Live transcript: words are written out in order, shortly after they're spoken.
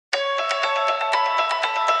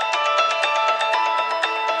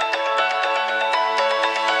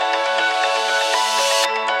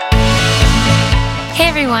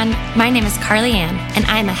everyone, my name is Carly Ann, and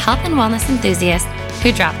I'm a health and wellness enthusiast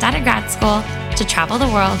who dropped out of grad school to travel the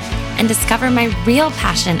world and discover my real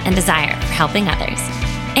passion and desire for helping others.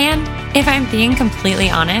 And if I'm being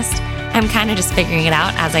completely honest, I'm kind of just figuring it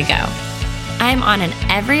out as I go. I'm on an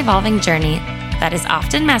ever-evolving journey that is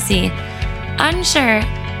often messy, unsure,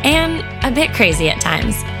 and a bit crazy at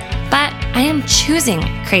times, but I am choosing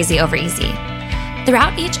crazy over easy.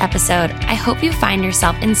 Throughout each episode, I hope you find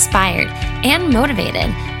yourself inspired and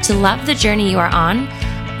motivated to love the journey you are on,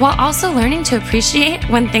 while also learning to appreciate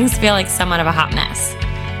when things feel like somewhat of a hot mess.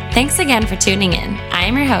 Thanks again for tuning in. I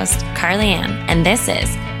am your host, Carly Ann, and this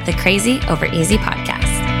is the Crazy Over Easy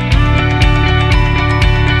podcast.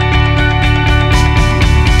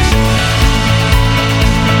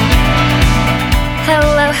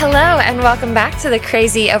 Hello, and welcome back to the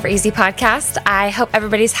Crazy Over Easy podcast. I hope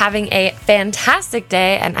everybody's having a fantastic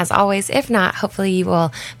day, and as always, if not, hopefully you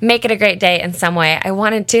will make it a great day in some way. I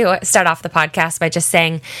wanted to start off the podcast by just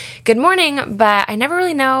saying good morning, but I never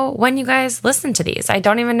really know when you guys listen to these. I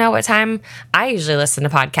don't even know what time I usually listen to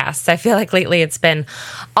podcasts. I feel like lately it's been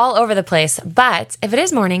all over the place, but if it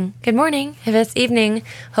is morning, good morning. If it's evening,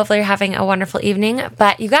 hopefully you're having a wonderful evening.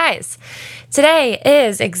 But you guys, today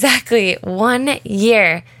is exactly 1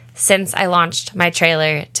 year since I launched my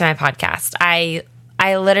trailer to my podcast. I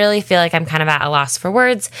literally feel like I'm kind of at a loss for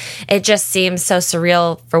words. It just seems so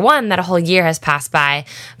surreal, for one, that a whole year has passed by,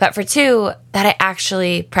 but for two, that I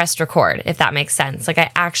actually pressed record, if that makes sense. Like,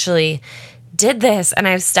 I actually did this and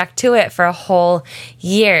I've stuck to it for a whole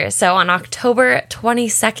year. So on October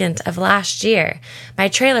 22nd of last year, my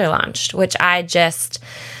trailer launched, which I'm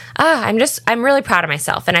really proud of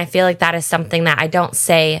myself. And I feel like that is something that I don't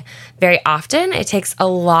say very often. It takes a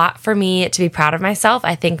lot for me to be proud of myself,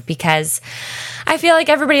 I think, because I feel like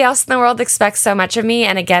everybody else in the world expects so much of me.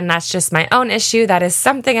 And again, that's just my own issue. That is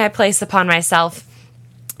something I place upon myself.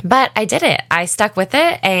 But I did it. I stuck with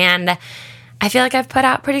it. And I feel like I've put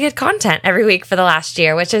out pretty good content every week for the last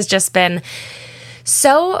year, which has just been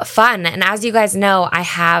so fun. And as you guys know, I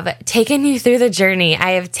have taken you through the journey.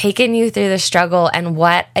 I have taken you through the struggle, and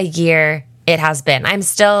what a year it has been. I'm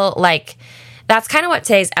still that's kind of what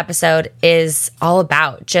today's episode is all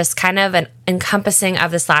about. Just kind of an encompassing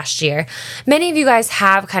of this last year. Many of you guys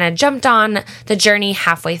have kind of jumped on the journey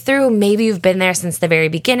halfway through. Maybe you've been there since the very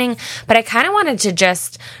beginning, but I kind of wanted to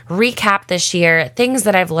just recap this year, things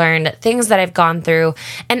that I've learned, things that I've gone through.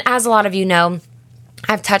 And as a lot of you know,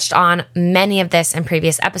 I've touched on many of this in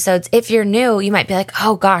previous episodes. If you're new, you might be like,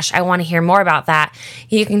 oh gosh, I want to hear more about that.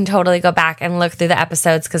 You can totally go back and look through the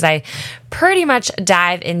episodes because I pretty much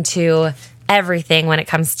dive into everything when it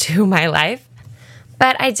comes to my life.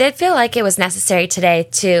 But I did feel like it was necessary today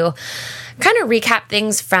to kind of recap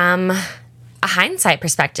things from a hindsight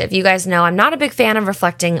perspective. You guys know I'm not a big fan of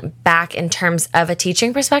reflecting back in terms of a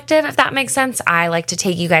teaching perspective, if that makes sense. I like to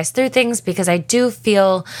take you guys through things because I do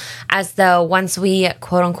feel as though once we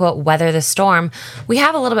quote unquote weather the storm, we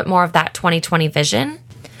have a little bit more of that 2020 vision.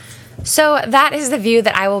 So that is the view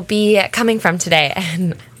that I will be coming from today.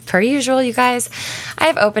 And per usual, you guys, I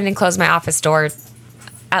have opened and closed my office door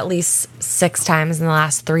at least 6 times in the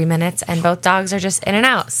last 3 minutes, and both dogs are just in and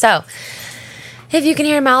out. So if you can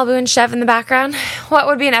hear Malibu and Chev in the background, what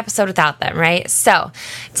would be an episode without them, right? So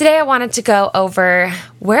today I wanted to go over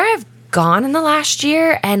where I've gone in the last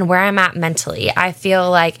year and where I'm at mentally. I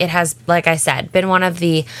feel like it has, like I said, been one of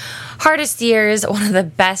the hardest years, one of the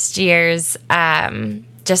best years,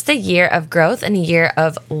 just a year of growth and a year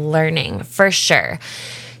of learning for sure.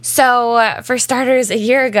 So for starters, a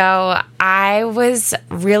year ago, I was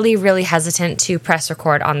really, really hesitant to press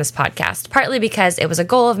record on this podcast, partly because it was a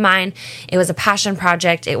goal of mine. It was a passion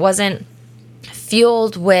project. It wasn't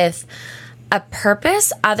fueled with a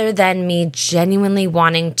purpose other than me genuinely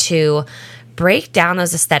wanting to break down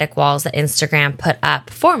those aesthetic walls that Instagram put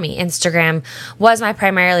up for me. Instagram was my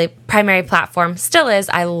primary platform, still is.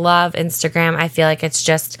 I love Instagram. I feel like it's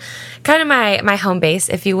just kind of my home base,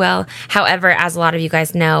 if you will. However, as a lot of you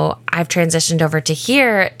guys know, I've transitioned over to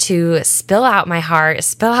here to spill out my heart,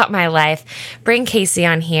 spill out my life, bring Casey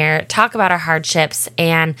on here, talk about our hardships,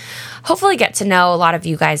 and hopefully get to know a lot of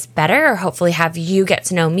you guys better, or hopefully have you get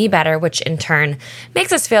to know me better, which in turn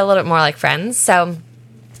makes us feel a little bit more like friends. So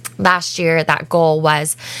last year, that goal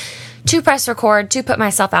was to press record, to put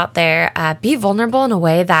myself out there, be vulnerable in a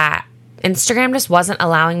way that Instagram just wasn't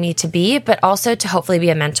allowing me to be, but also to hopefully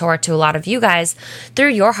be a mentor to a lot of you guys through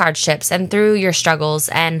your hardships and through your struggles.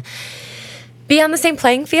 And be on the same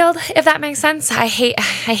playing field, if that makes sense. I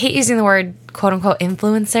hate using the word quote unquote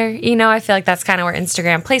influencer. I feel like that's kind of where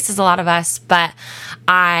Instagram places a lot of us, but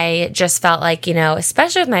I just felt like,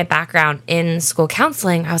 especially with my background in school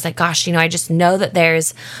counseling, I was like, gosh, I just know that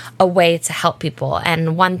there's a way to help people.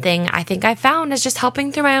 And one thing I think I found is just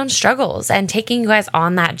helping through my own struggles and taking you guys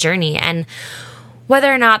on that journey. And whether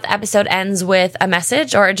or not the episode ends with a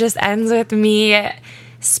message or it just ends with me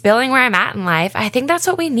spilling where I'm at in life, I think that's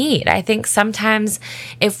what we need. I think sometimes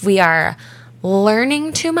if we are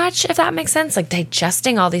learning too much, if that makes sense, like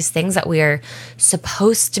digesting all these things that we are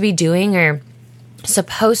supposed to be doing or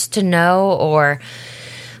supposed to know, or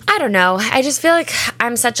I don't know. I just feel like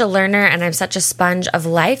I'm such a learner and I'm such a sponge of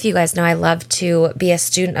life. You guys know I love to be a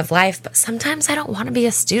student of life, but sometimes I don't want to be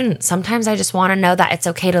a student. Sometimes I just want to know that it's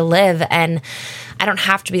okay to live and I don't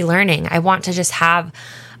have to be learning. I want to just have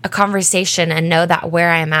a conversation and know that where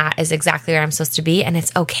I'm at is exactly where I'm supposed to be and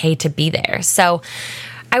it's okay to be there. So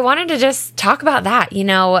I wanted to just talk about that,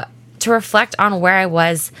 to reflect on where I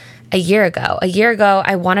was a year ago. A year ago,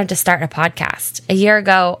 I wanted to start a podcast. A year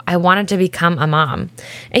ago, I wanted to become a mom.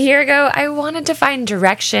 A year ago, I wanted to find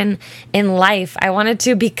direction in life. I wanted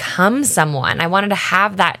to become someone. I wanted to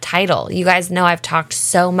have that title. You guys know I've talked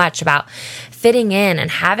so much about fitting in and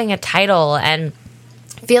having a title and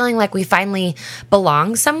feeling like we finally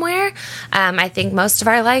belong somewhere. I think most of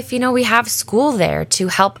our life, we have school there to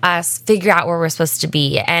help us figure out where we're supposed to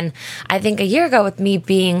be. And I think a year ago with me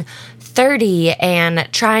being 30 and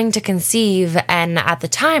trying to conceive and at the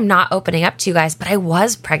time not opening up to you guys, but I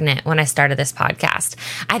was pregnant when I started this podcast.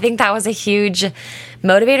 I think that was a huge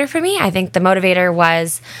motivator for me. I think the motivator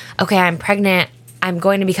was, okay, I'm pregnant. I'm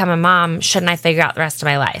going to become a mom. Shouldn't I figure out the rest of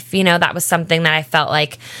my life? That was something that I felt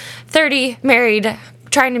like 30, married,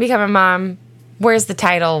 trying to become a mom. Where's the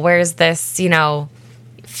title? Where's this,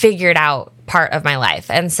 figured out part of my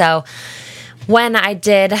life? And so when I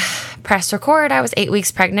did press record, I was 8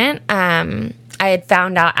 weeks pregnant. I had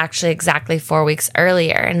found out actually exactly 4 weeks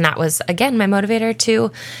earlier. And that was, again, my motivator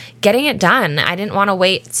to getting it done. I didn't want to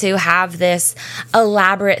wait to have this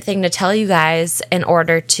elaborate thing to tell you guys in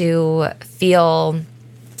order to feel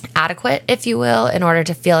adequate, if you will, in order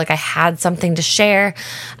to feel like I had something to share.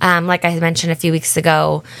 Like I mentioned a few weeks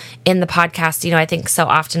ago in the podcast, I think so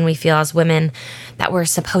often we feel as women that we're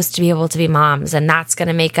supposed to be able to be moms, and that's going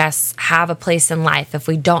to make us have a place in life if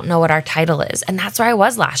we don't know what our title is. And that's where I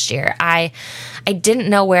was last year. I didn't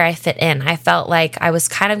know where I fit in. I felt like I was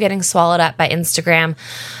kind of getting swallowed up by Instagram.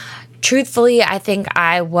 Truthfully, I think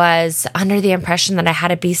I was under the impression that I had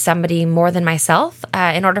to be somebody more than myself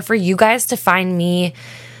in order for you guys to find me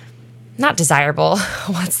not desirable,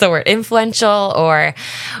 what's the word, influential or,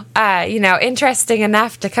 interesting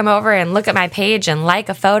enough to come over and look at my page and like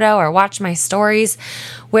a photo or watch my stories.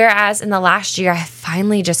 Whereas in the last year, I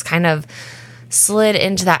finally just kind of slid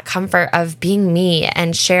into that comfort of being me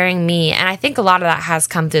and sharing me. And I think a lot of that has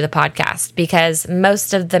come through the podcast because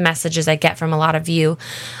most of the messages I get from a lot of you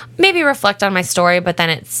maybe reflect on my story, but then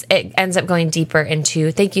it ends up going deeper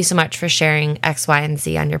into thank you so much for sharing X, Y, and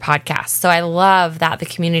Z on your podcast. So I love that the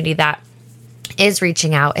community that is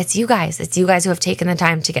reaching out, it's you guys who have taken the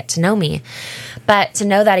time to get to know me. But to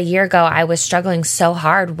know that a year ago, I was struggling so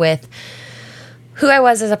hard with who I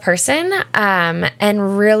was as a person,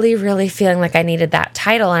 and really, really feeling like I needed that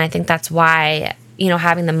title. And I think that's why,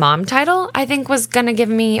 having the mom title, I think was going to give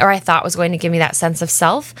me, or I thought was going to give me that sense of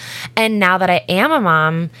self. And now that I am a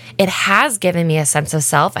mom, it has given me a sense of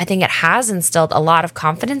self. I think it has instilled a lot of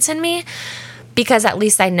confidence in me because at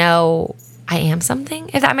least I know I am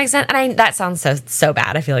something, if that makes sense. And that sounds so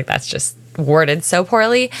bad. I feel like that's just worded so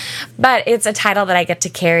poorly, but it's a title that I get to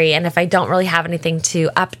carry. And if I don't really have anything to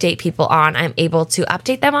update people on, I'm able to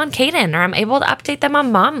update them on Kaden, or I'm able to update them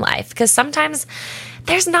on mom life, because sometimes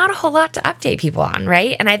there's not a whole lot to update people on,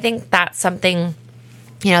 right? And I think that's something,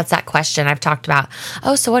 it's that question I've talked about.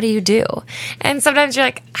 Oh, so what do you do? And sometimes you're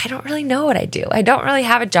like, I don't really know what I do. I don't really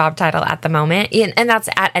have a job title at the moment. And that's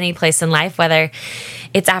at any place in life, whether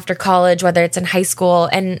it's after college, whether it's in high school.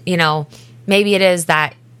 And, maybe it is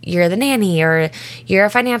that you're the nanny or you're a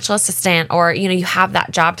financial assistant or, you have that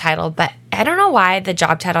job title. But I don't know why the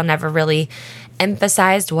job title never really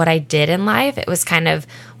emphasized what I did in life. It was kind of,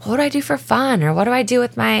 what do I do for fun? Or what do I do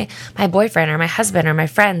with my boyfriend or my husband or my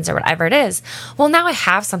friends or whatever it is? Well, now I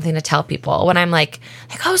have something to tell people when I'm like,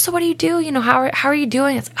 oh, so what do you do? How are you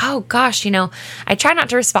doing? It's, oh gosh, I try not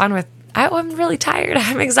to respond with, I'm really tired,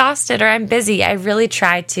 I'm exhausted, or I'm busy. I really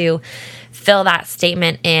try to fill that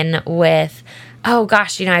statement in with, oh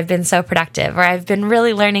gosh, I've been so productive, or I've been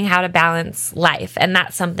really learning how to balance life. And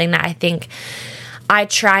that's something that I think I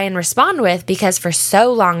try and respond with, because for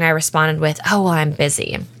so long I responded with, oh, well, I'm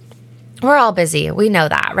busy. we're all busy. We know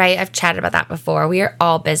that, right? I've chatted about that before. We are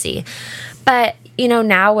all busy. But,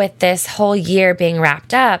 now with this whole year being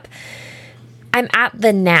wrapped up, I'm at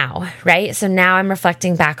the now, right? So now I'm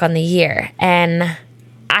reflecting back on the year. And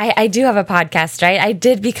I do have a podcast, right? I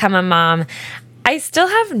did become a mom. I still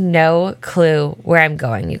have no clue where I'm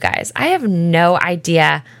going, you guys. I have no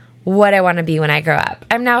idea what I want to be when I grow up.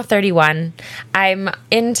 I'm now 31. I'm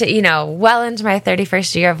into, well into my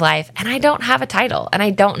 31st year of life, and I don't have a title, and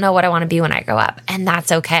I don't know what I want to be when I grow up, and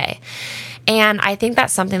that's okay. And I think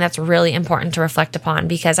that's something that's really important to reflect upon,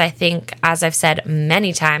 because I think, as I've said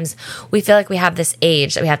many times, we feel like we have this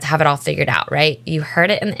age that we have to have it all figured out, right? You heard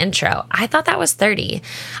it in the intro. I thought that was 30.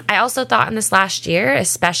 I also thought in this last year,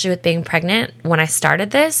 especially with being pregnant, when I started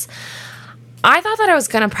this, I thought that I was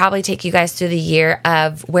going to probably take you guys through the year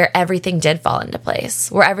of where everything did fall into place,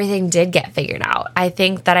 where everything did get figured out. I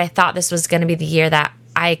thought this was going to be the year that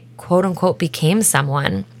I quote unquote became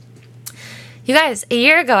someone. You guys, a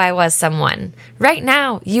year ago I was someone. Right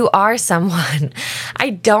now, you are someone.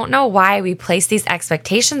 I don't know why we place these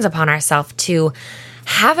expectations upon ourselves to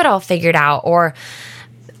have it all figured out, or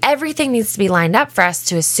everything needs to be lined up for us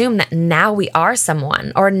to assume that now we are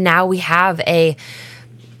someone, or now we have a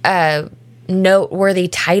noteworthy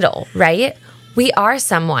title, right? We are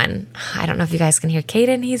someone. I don't know if you guys can hear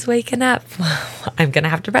Caden. He's waking up. I'm going to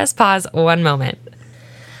have to press pause one moment.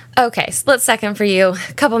 Okay, split second for you,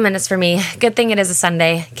 a couple minutes for me. Good thing it is a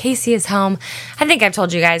Sunday. Casey is home. I think I've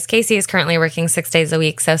told you guys, Casey is currently working 6 days a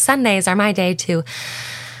week, so Sundays are my day to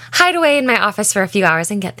hide away in my office for a few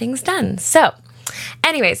hours and get things done. So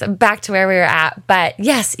anyways, back to where we were at. But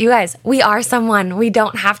yes, you guys, we are someone. We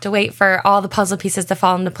don't have to wait for all the puzzle pieces to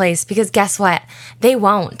fall into place, because guess what? They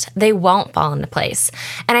won't. They won't fall into place.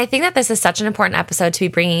 And I think that this is such an important episode to be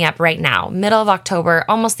bringing up right now, middle of October,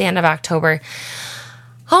 almost the end of October.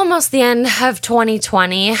 Almost the end of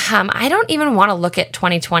 2020. I don't even want to look at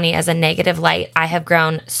 2020 as a negative light. I have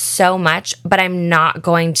grown so much, but I'm not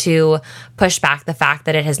going to push back the fact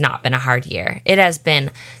that it has not been a hard year. It has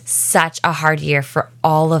been such a hard year for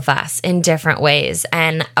all of us in different ways,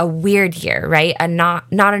 and a weird year, right? Not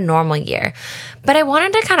a normal year. But I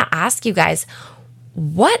wanted to kind of ask you guys,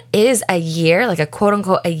 what is a year, like a quote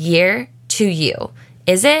unquote, a year to you?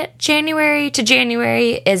 Is it January to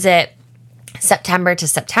January? Is it September to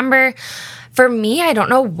September? For me, I don't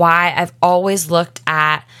know why I've always looked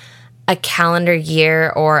at a calendar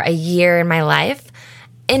year or a year in my life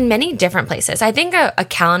in many different places. I think a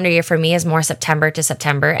calendar year for me is more September to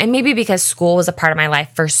September, and maybe because school was a part of my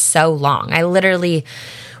life for so long. I literally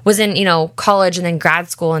was in, college and then grad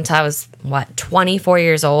school until I was, 24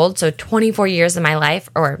 years old. So 24 years of my life,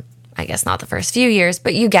 or I guess not the first few years,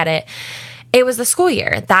 but you get it. It was the school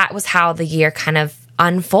year. That was how the year kind of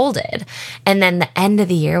unfolded. And then the end of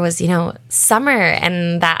the year was, summer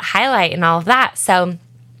and that highlight and all of that. So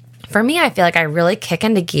for me, I feel like I really kick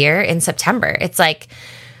into gear in September. It's like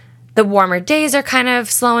the warmer days are kind of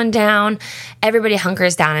slowing down. Everybody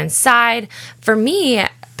hunkers down inside. For me,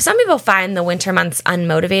 some people find the winter months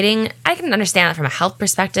unmotivating. I can understand that from a health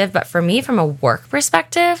perspective, but for me, from a work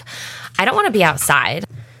perspective, I don't want to be outside.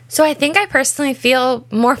 So I think I personally feel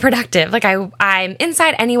more productive. Like I'm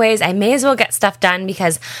inside anyways. I may as well get stuff done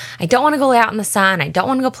because I don't want to go lay out in the sun. I don't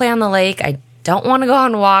want to go play on the lake. I don't want to go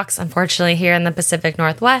on walks. Unfortunately, here in the Pacific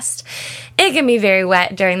Northwest, it can be very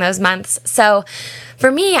wet during those months. So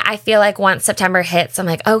for me, I feel like once September hits, I'm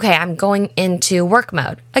like, okay, I'm going into work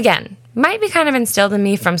mode. Again, might be kind of instilled in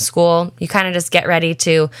me from school. You kind of just get ready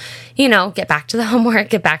to, get back to the homework,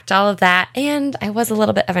 get back to all of that. And I was a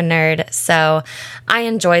little bit of a nerd, so I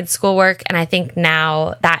enjoyed schoolwork. And I think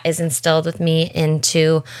now that is instilled with me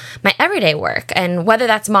into my everyday work. And whether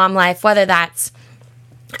that's mom life, whether that's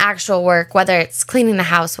actual work, whether it's cleaning the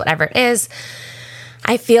house, whatever it is,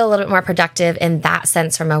 I feel a little bit more productive in that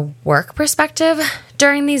sense from a work perspective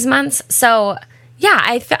during these months. So yeah,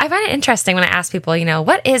 I find it interesting when I ask people,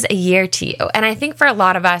 what is a year to you? And I think for a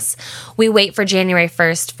lot of us, we wait for January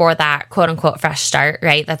 1st for that quote unquote fresh start,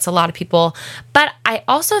 right? That's a lot of people. But I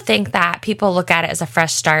also think that people look at it as a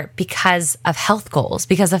fresh start because of health goals,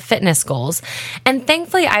 because of fitness goals. And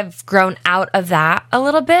thankfully, I've grown out of that a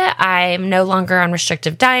little bit. I'm no longer on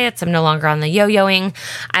restrictive diets. I'm no longer on the yo-yoing.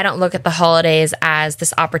 I don't look at the holidays as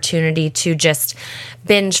this opportunity to just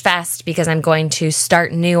binge fest because I'm going to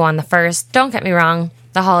start new on the 1st. Don't get me wrong.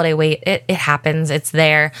 The holiday weight, it happens. It's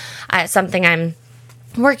there. It's something I'm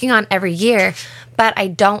working on every year, but I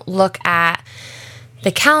don't look at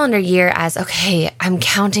the calendar year as, okay, I'm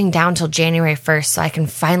counting down till January 1st so I can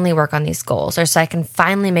finally work on these goals or so I can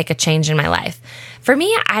finally make a change in my life. For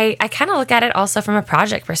me, I kind of look at it also from a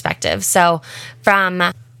project perspective. So from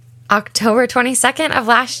October 22nd of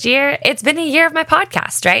last year, it's been a year of my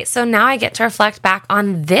podcast, right? So now I get to reflect back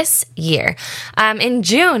on this year. In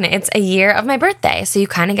June, it's a year of my birthday. So you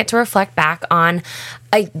kind of get to reflect back on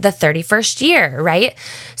the 31st year, right?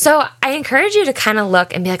 So I encourage you to kind of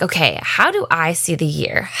look and be like, okay, how do I see the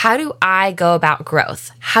year? How do I go about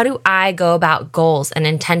growth? How do I go about goals and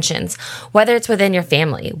intentions? Whether it's within your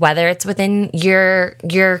family, whether it's within your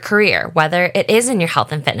career, whether it is in your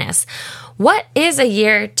health and fitness. What is a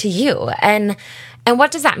year to you? And what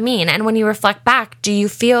does that mean? And when you reflect back, do you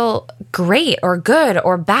feel great or good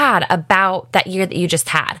or bad about that year that you just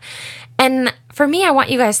had? And for me, I want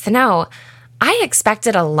you guys to know, I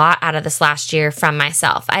expected a lot out of this last year from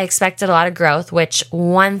myself. I expected a lot of growth, which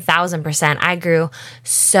 1000% I grew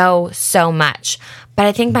so much. But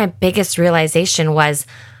I think my biggest realization was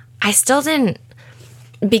I still didn't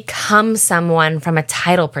become someone from a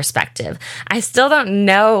title perspective. I still don't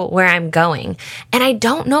know where I'm going. And I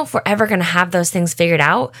don't know if we're ever going to have those things figured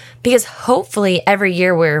out, because hopefully every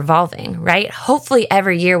year we're evolving, right? Hopefully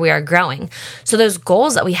every year we are growing. So those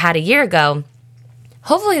goals that we had a year ago,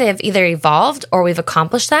 hopefully they've either evolved or we've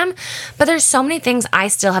accomplished them. But there's so many things I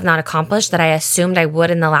still have not accomplished that I assumed I would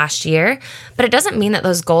in the last year. But it doesn't mean that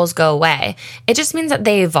those goals go away. It just means that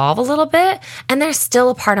they evolve a little bit and they're still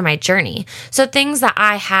a part of my journey. So things that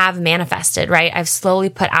I have manifested, right? I've slowly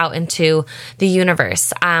put out into the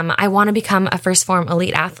universe. I want to become a first form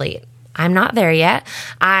elite athlete. I'm not there yet.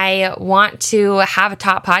 I want to have a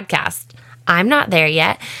top podcast. I'm not there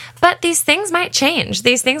yet, but these things might change.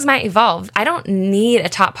 These things might evolve. I don't need a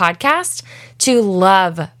top podcast to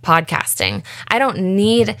love podcasting. I don't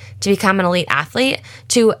need to become an elite athlete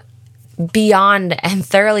to beyond and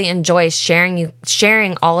thoroughly enjoy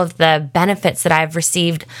sharing all of the benefits that I've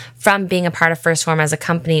received from being a part of First Form as a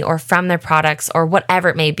company or from their products or whatever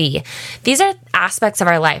it may be. These are aspects of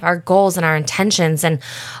our life, our goals and our intentions, and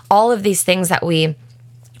all of these things that we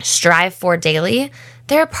strive for daily.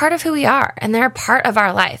 They're a part of who we are and they're a part of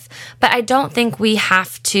our life. But I don't think we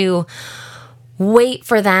have to wait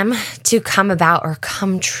for them to come about or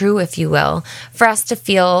come true, if you will, for us to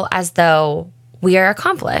feel as though we are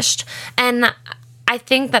accomplished. And I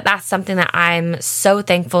think that that's something that I'm so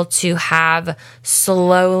thankful to have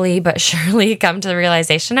slowly but surely come to the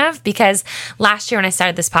realization of, because last year when I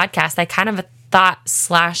started this podcast, I kind of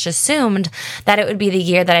thought/assumed that it would be the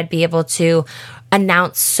year that I'd be able to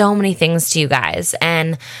announce so many things to you guys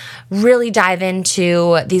and really dive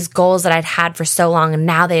into these goals that I'd had for so long, and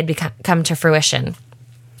now they had come to fruition.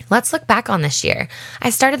 Let's look back on this year. I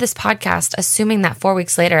started this podcast assuming that 4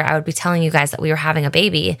 weeks later I would be telling you guys that we were having a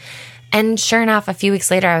baby. And sure enough, a few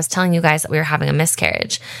weeks later, I was telling you guys that we were having a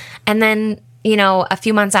miscarriage. And then, a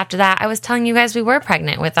few months after that, I was telling you guys we were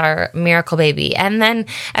pregnant with our miracle baby. And then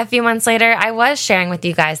a few months later, I was sharing with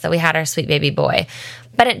you guys that we had our sweet baby boy.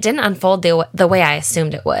 But it didn't unfold the way I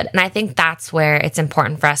assumed it would. And I think that's where it's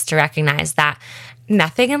important for us to recognize that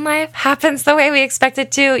nothing in life happens the way we expect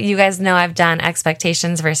it to. You guys know I've done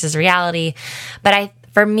expectations versus reality. But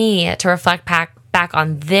for me to reflect back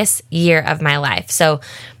on this year of my life. So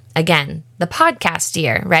again, the podcast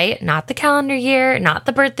year, right? Not the calendar year, not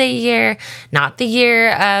the birthday year, not the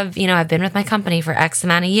year of, I've been with my company for X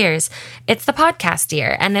amount of years. It's the podcast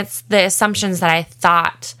year. And it's the assumptions that I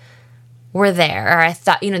thought were there, or I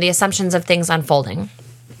thought, the assumptions of things unfolding.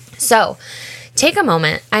 So take a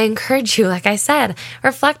moment. I encourage you, like I said,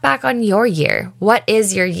 reflect back on your year. What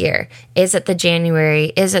is your year? Is it the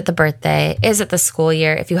January? Is it the birthday? Is it the school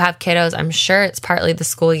year? If you have kiddos, I'm sure it's partly the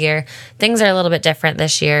school year. Things are a little bit different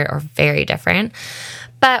this year, or very different.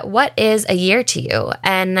 But what is a year to you?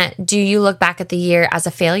 And do you look back at the year as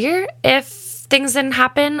a failure if things didn't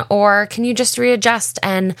happen, or can you just readjust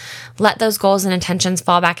and let those goals and intentions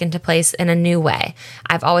fall back into place in a new way?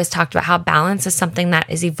 I've always talked about how balance is something that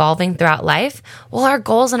is evolving throughout life. Well, our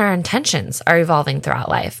goals and our intentions are evolving throughout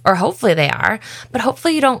life, or hopefully they are, but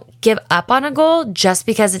hopefully you don't give up on a goal just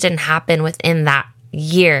because it didn't happen within that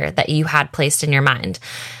year that you had placed in your mind.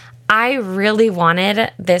 I really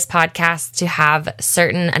wanted this podcast to have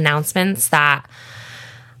certain announcements that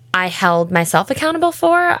I held myself accountable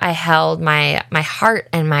for. I held my heart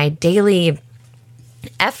and my daily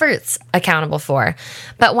efforts accountable for.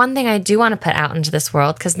 But one thing I do want to put out into this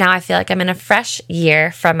world, because now I feel like I'm in a fresh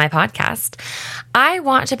year from my podcast, I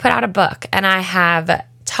want to put out a book. And I have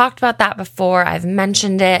talked about that before. I've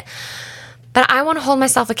mentioned it. But I want to hold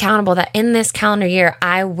myself accountable that in this calendar year,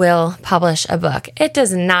 I will publish a book. It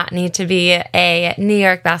does not need to be a New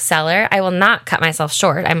York bestseller. I will not cut myself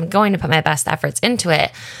short. I'm going to put my best efforts into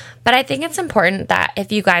it. But I think it's important that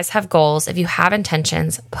if you guys have goals, if you have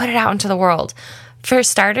intentions, put it out into the world. For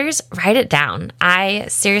starters, write it down. I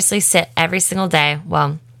seriously sit every single day.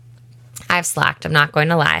 Well, I've slacked, I'm not going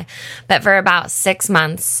to lie. But for about 6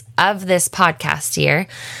 months of this podcast year,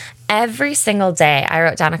 every single day I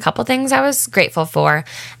wrote down a couple things I was grateful for.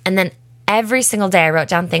 And then every single day I wrote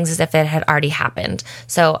down things as if it had already happened.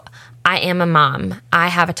 So I am a mom. I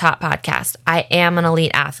have a top podcast. I am an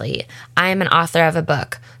elite athlete. I am an author of a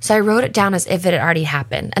book. So I wrote it down as if it had already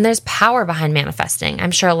happened. And there's power behind manifesting. I'm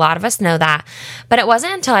sure a lot of us know that. But it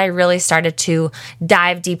wasn't until I really started to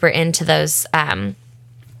dive deeper into those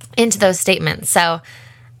statements. So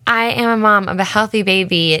I am a mom of a healthy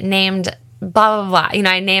baby named blah, blah, blah.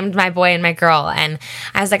 I named my boy and my girl. And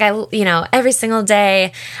I was like, every single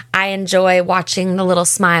day I enjoy watching the little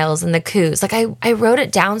smiles and the coos. Like I wrote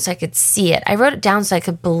it down so I could see it. I wrote it down so I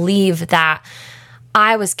could believe that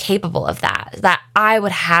I was capable of that I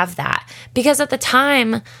would have that. Because at the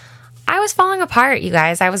time I was falling apart, you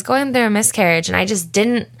guys. I was going through a miscarriage and I just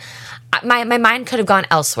didn't, my mind could have gone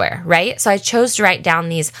elsewhere, right? So I chose to write down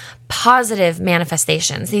these positive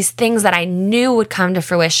manifestations, these things that I knew would come to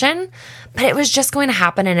fruition, but it was just going to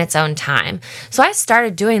happen in its own time. So I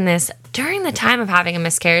started doing this during the time of having a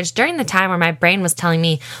miscarriage, during the time where my brain was telling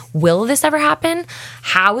me, will this ever happen?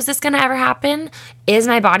 How is this going to ever happen? Is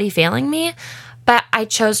my body failing me? But I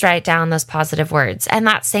chose to write down those positive words. And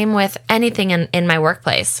that same with anything in my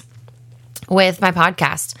workplace, with my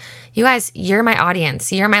podcast. You guys, you're my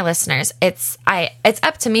audience. You're my listeners. It's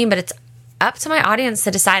up to me, but it's up to my audience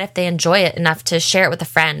to decide if they enjoy it enough to share it with a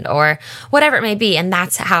friend or whatever it may be. And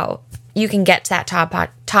that's how you can get to that top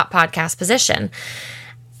podcast position.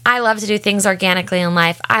 I love to do things organically in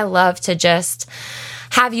life. I love to just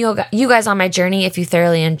have you guys on my journey. If you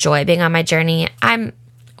thoroughly enjoy being on my journey,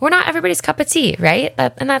 we're not everybody's cup of tea, right?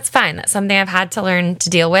 And that's fine. That's something I've had to learn to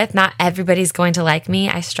deal with. Not everybody's going to like me.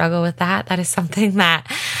 I struggle with that. That is something that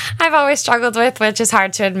I've always struggled with, which is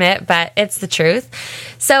hard to admit, but it's the truth.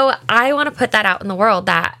 So I want to put that out in the world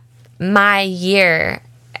that my year,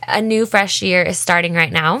 a new fresh year, is starting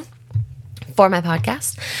right now for my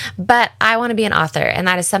podcast, but I want to be an author, and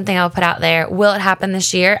that is something I'll put out there. Will it happen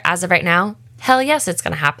this year? As of right now, hell yes, it's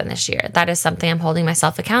going to happen this year. That is something I'm holding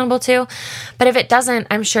myself accountable to. But if it doesn't,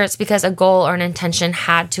 I'm sure it's because a goal or an intention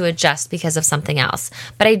had to adjust because of something else.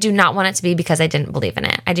 But I do not want it to be because I didn't believe in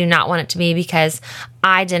it. I do not want it to be because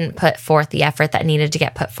I didn't put forth the effort that needed to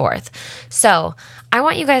get put forth. So I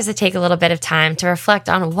want you guys to take a little bit of time to reflect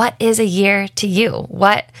on what is a year to you.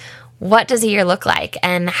 What does a year look like,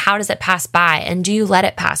 and how does it pass by, and do you let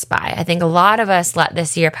it pass by? I think a lot of us let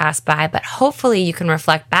this year pass by, but hopefully you can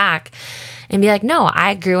reflect back and be like, no,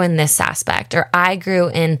 I grew in this aspect, or I grew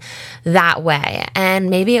in that way. And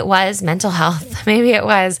maybe it was mental health. Maybe it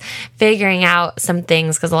was figuring out some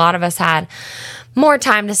things, because a lot of us had more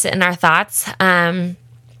time to sit in our thoughts.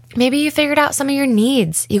 Maybe you figured out some of your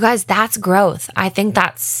needs. You guys, that's growth. I think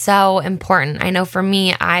that's so important. I know for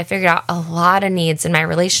me, I figured out a lot of needs in my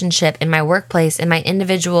relationship, in my workplace, in my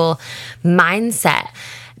individual mindset,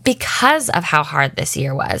 because of how hard this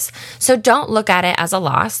year was. So don't look at it as a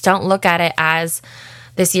loss. Don't look at it as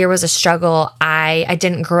this year was a struggle. I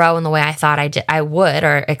didn't grow in the way I thought I would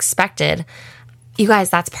or expected. You guys,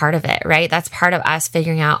 that's part of it, right? That's part of us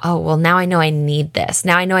figuring out, oh, well, now I know I need this.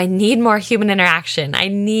 Now I know I need more human interaction. I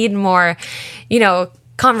need more,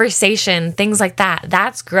 conversation, things like that.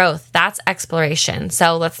 That's growth. That's exploration.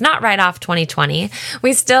 So let's not write off 2020.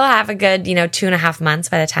 We still have a good, 2.5 months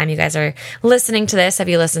by the time you guys are listening to this, if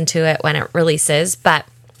you listen to it when it releases. But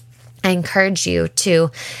I encourage you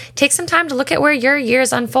to take some time to look at where your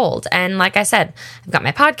years unfold. And like I said, I've got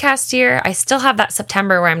my podcast year. I still have that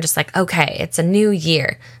September where I'm just like, okay, it's a new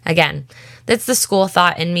year. Again, that's the school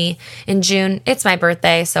thought in me. In June, it's my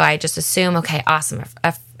birthday. So I just assume, okay, awesome.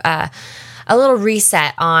 A little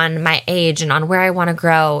reset on my age and on where I want to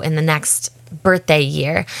grow in the next birthday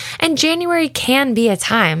year. And January can be a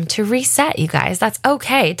time to reset, you guys. That's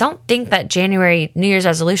okay. Don't think that January New Year's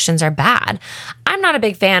resolutions are bad. I'm not a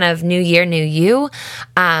big fan of New Year, New You.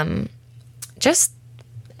 Just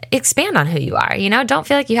expand on who you are. Don't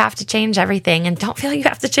feel like you have to change everything, and don't feel like you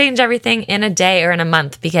have to change everything in a day or in a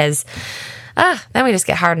month, because then we just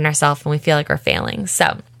get hard on ourselves and we feel like we're failing.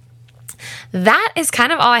 So that is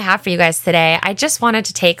kind of all I have for you guys today. I just wanted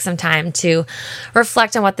to take some time to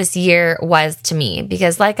reflect on what this year was to me,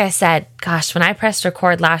 because like I said, gosh, when I pressed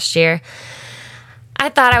record last year, I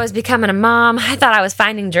thought I was becoming a mom. I thought I was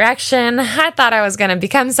finding direction. I thought I was going to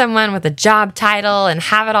become someone with a job title and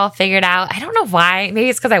have it all figured out. I don't know why. Maybe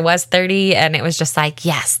it's because I was 30 and it was just like,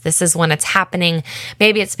 yes, this is when it's happening.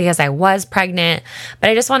 Maybe it's because I was pregnant,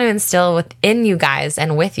 but I just want to instill within you guys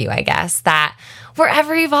and with you, I guess, that we're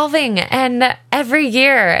ever evolving. And every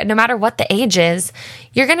year, no matter what the age is,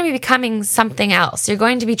 you're going to be becoming something else. You're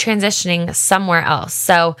going to be transitioning somewhere else.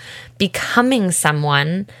 So becoming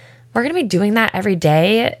someone, we're going to be doing that every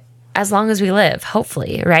day as long as we live,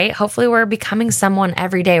 hopefully, right? Hopefully we're becoming someone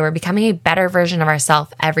every day. We're becoming a better version of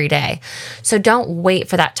ourselves every day. So don't wait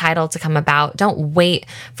for that title to come about. Don't wait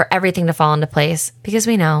for everything to fall into place, because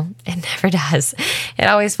we know it never does. It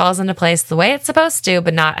always falls into place the way it's supposed to,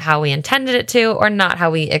 but not how we intended it to, or not how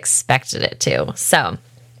we expected it to. So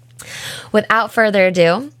without further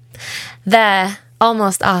ado, the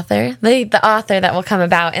author that will come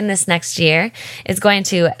about in this next year is going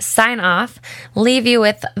to sign off, leave you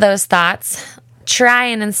with those thoughts, try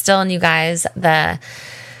and instill in you guys the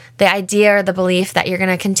idea or the belief that you're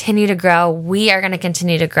going to continue to grow. We are going to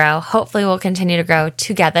continue to grow. Hopefully we'll continue to grow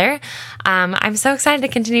together. I'm so excited to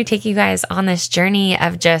continue taking you guys on this journey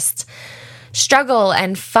of just struggle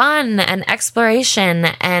and fun and exploration,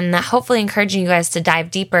 and hopefully encouraging you guys to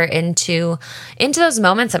dive deeper into those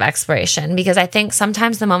moments of exploration, because I think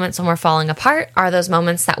sometimes the moments when we're falling apart are those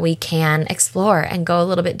moments that we can explore and go a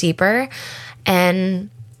little bit deeper and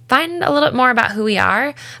find a little bit more about who we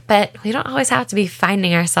are. But we don't always have to be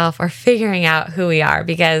finding ourselves or figuring out who we are,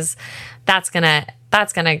 because that's gonna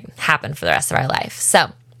happen for the rest of our life.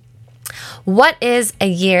 So what is a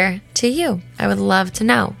year to you? I would love to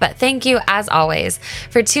know. But thank you, as always,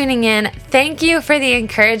 for tuning in. Thank you for the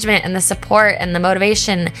encouragement and the support and the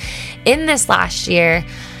motivation in this last year.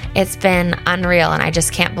 It's been unreal, and I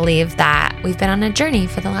just can't believe that we've been on a journey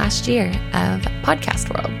for the last year of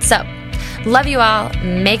Podcast World. So, love you all.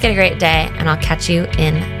 Make it a great day, and I'll catch you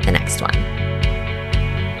in the next one.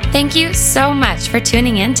 Thank you so much for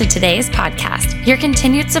tuning in to today's podcast. Your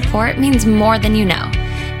continued support means more than you know.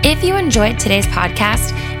 If you enjoyed today's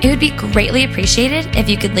podcast, it would be greatly appreciated if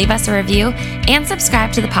you could leave us a review and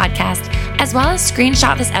subscribe to the podcast, as well as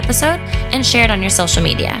screenshot this episode and share it on your social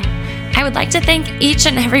media. I would like to thank each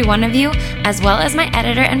and every one of you, as well as my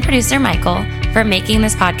editor and producer, Michael, for making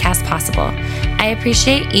this podcast possible. I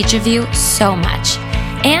appreciate each of you so much.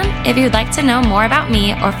 And if you'd like to know more about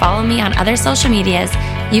me or follow me on other social medias,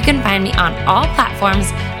 you can find me on all platforms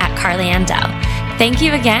at Carly Ann Dell. Thank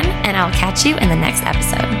you again, and I'll catch you in the next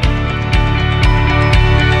episode.